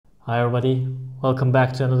Hi everybody, welcome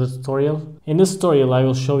back to another tutorial. In this tutorial I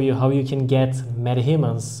will show you how you can get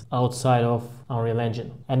metahumans outside of Unreal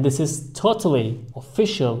Engine. And this is totally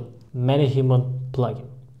official Metahuman plugin.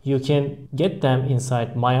 You can get them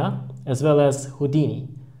inside Maya as well as Houdini.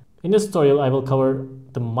 In this tutorial I will cover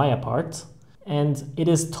the Maya part, and it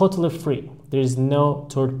is totally free. There is no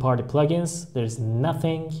third-party plugins, there is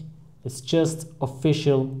nothing. It's just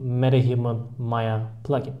official Metahuman Maya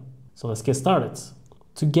plugin. So let's get started.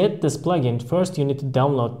 To get this plugin, first you need to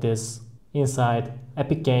download this inside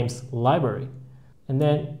Epic Games library. And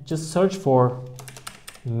then just search for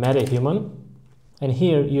Metahuman. And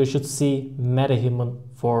here you should see Metahuman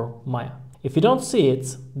for Maya. If you don't see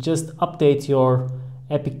it, just update your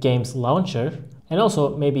Epic Games launcher. And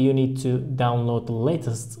also maybe you need to download the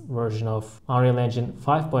latest version of Unreal Engine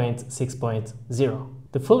 5.6.0.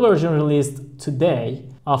 The full version released today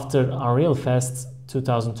after Unreal Fest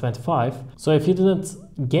 2025. So if you didn't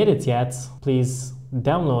get it yet, please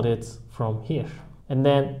download it from here. And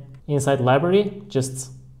then inside library,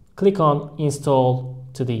 just click on install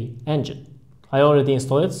to the engine. I already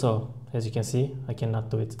installed it, so as you can see, I cannot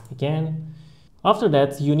do it again. After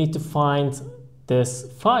that, you need to find this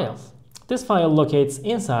file. This file locates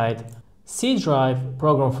inside C drive,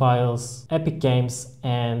 program files, Epic Games,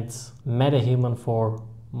 and Metahuman for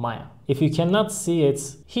Maya. If you cannot see it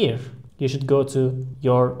here, you should go to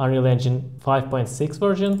your Unreal Engine 5.6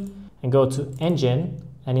 version and go to Engine,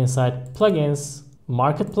 and inside Plugins,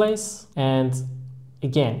 Marketplace, and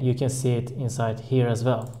again you can see it inside here as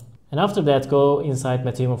well. And after that, go inside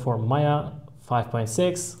Metahuman for Maya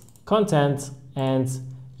 5.6, Content, and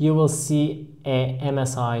you will see a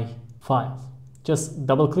MSI file. Just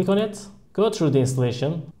double click on it, go through the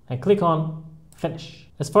installation, and click on Finish.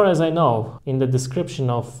 As far as I know, in the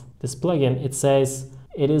description of this plugin, it says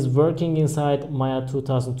it is working inside Maya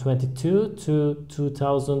 2022 to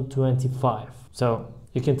 2025. So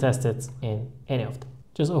you can test it in any of them.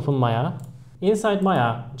 Just open Maya. Inside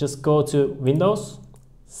Maya, just go to Windows,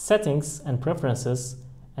 Settings and Preferences,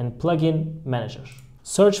 and Plugin Manager.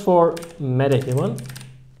 Search for Metahuman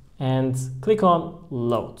and click on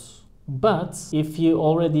Load. But if you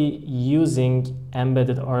already using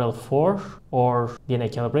embedded RL4 or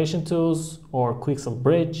DNA calibration tools or Quixel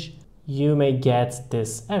Bridge, you may get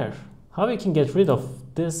this error. How you can get rid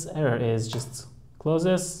of this error is just close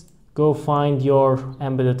this, go find your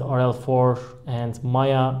embedded RL4 and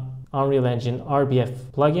Maya Unreal Engine RBF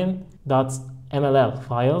plugin .mll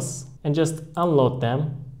files and just unload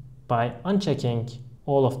them by unchecking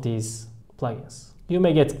all of these plugins. You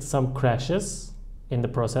may get some crashes in the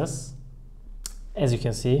process. As you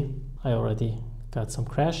can see, I already got some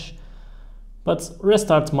crash, but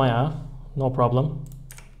restart Maya, no problem.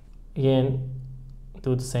 Again,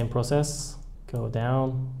 do the same process, go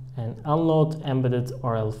down and unload embedded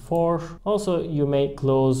RL4. Also, you may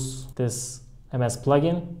close this MS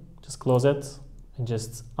plugin, just close it and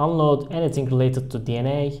just unload anything related to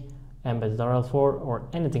DNA, embedded RL4 or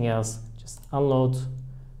anything else. Just unload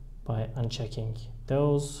by unchecking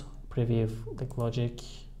those, preview like logic,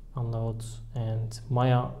 unload, and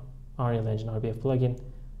Maya Unreal Engine RBF plugin,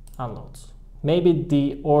 unload. Maybe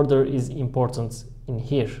the order is important in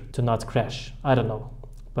here to not crash, I don't know,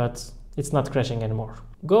 but it's not crashing anymore.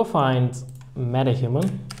 Go find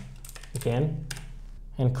Metahuman again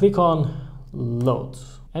and click on Load.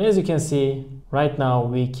 And as you can see, right now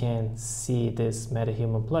we can see this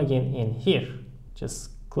Metahuman plugin in here.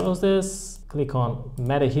 Just close this, click on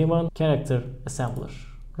Metahuman Character Assembler.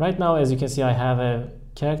 Right now, as you can see, I have a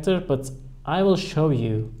character, but I will show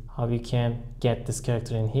you how you can get this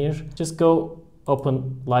character in here. Just go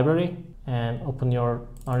open library and open your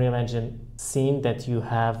Unreal Engine scene that you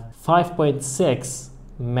have 5.6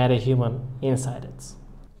 Metahuman inside it.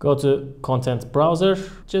 Go to Content Browser,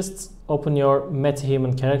 just open your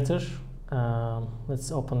Metahuman character.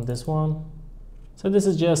 Let's open this one. So this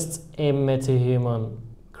is just a Metahuman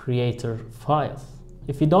creator file.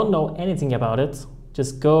 If you don't know anything about it,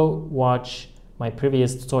 just go watch my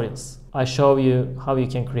previous tutorials. I show you how you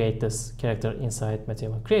can create this character inside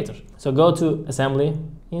Metahuman Creator. So go to Assembly.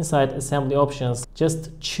 Inside Assembly Options,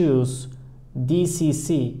 just choose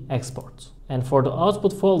DCC Export. And for the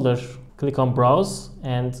output folder, click on Browse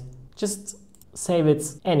and just save it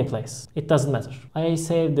any place. It doesn't matter. I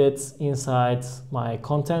saved it inside my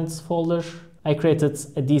Contents folder. I created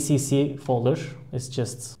a DCC folder. It's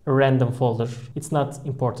just a random folder. It's not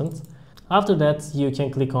important. After that, you can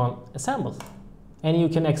click on Assemble. And you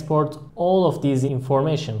can export all of these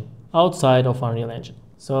information outside of Unreal Engine.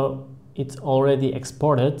 So it already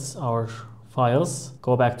exported our files.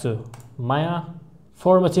 Go back to Maya.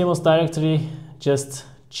 For Metahuman's directory, just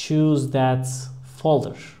choose that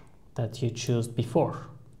folder. that you choose before.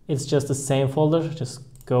 It's just the same folder. Just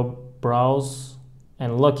go browse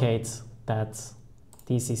and locate that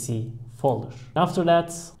DCC folder. After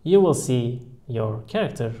that, you will see your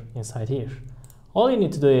character inside here. All you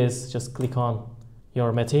need to do is just click on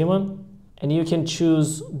your Metahuman and you can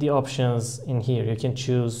choose the options in here. You can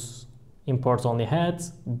choose import only head,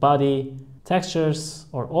 body, textures,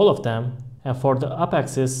 or all of them. And for the up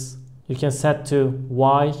axis, you can set to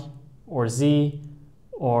Y or Z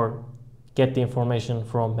or get the information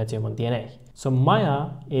from Metahuman DNA. So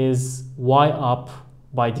Maya is Y up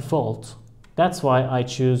by default. That's why I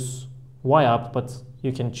choose Y up, but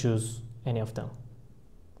you can choose any of them.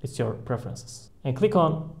 It's your preferences. And click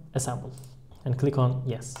on assemble and click on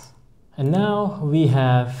yes. And now we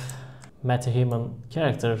have Metahuman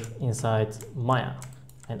character inside Maya.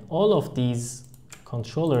 And all of these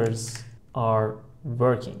controllers are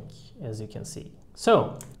working, as you can see.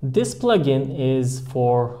 So this plugin is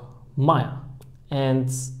for Maya. And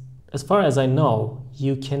as far as I know,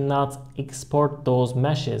 you cannot export those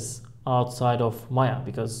meshes outside of Maya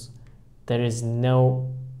because there is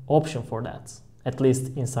no option for that, at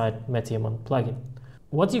least inside Metahuman plugin.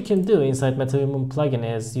 What you can do inside Metahuman plugin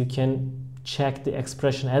is you can check the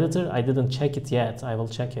expression editor. I didn't check it yet. I will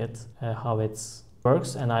check it, how it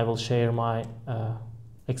works, and I will share my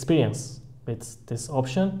experience with this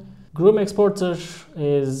option. Groom exporter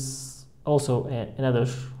is also another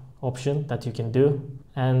option that you can do,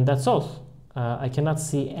 and that's all. I cannot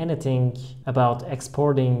see anything about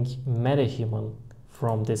exporting Metahuman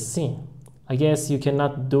from this scene. I guess you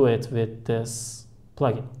cannot do it with this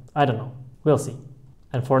plugin. I don't know. We'll see.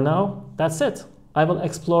 And for now, that's it. I will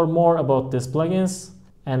explore more about these plugins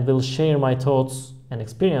and will share my thoughts and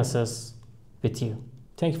experiences with you.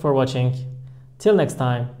 Thank you for watching. Till next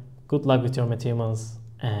time, good luck with your Metahumans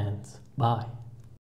and bye.